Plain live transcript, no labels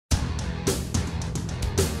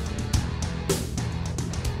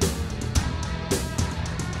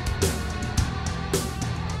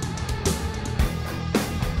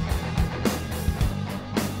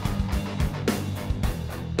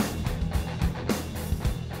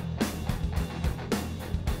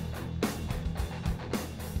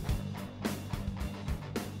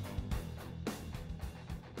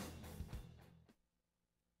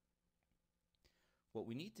what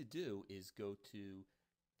we need to do is go to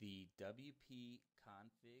the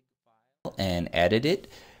WP-CONFIG file and edit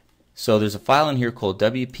it. So there's a file in here called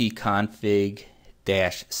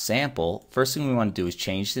WP-CONFIG.PHP. First thing we want to do is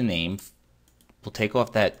change the name. We'll take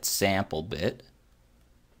off that sample bit.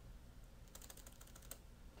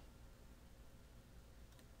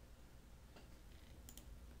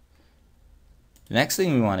 The next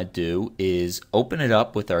thing we want to do is open it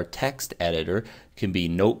up with our text editor. It can be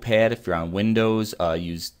Notepad if you're on Windows,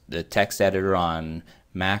 use the text editor on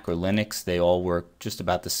Mac or Linux. They all work just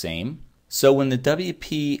about the same. So when the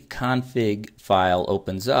WP-config file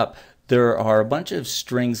opens up, there are a bunch of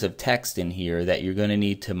strings of text in here that you're going to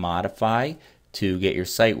need to modify to get your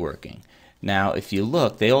site working. Now if you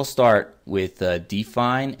look, they all start with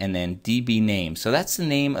define and then DB name. So that's the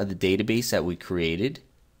name of the database that we created,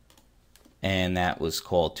 and that was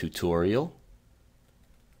called tutorial.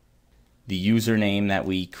 The username that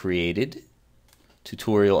we created,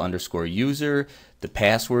 tutorial_user, the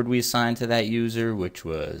password we assigned to that user, which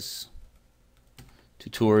was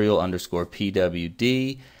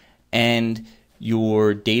tutorial_pwd, and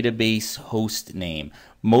your database host name.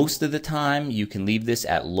 Most of the time you can leave this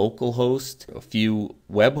at localhost. A few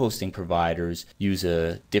web hosting providers use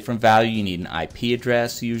a different value. You need an IP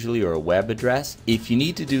address usually, or a web address. If you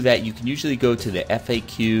need to do that, you can usually go to the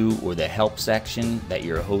FAQ or the help section that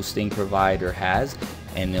your hosting provider has,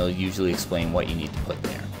 and they'll usually explain what you need to put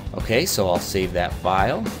there. Okay, so I'll save that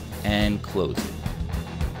file and close it.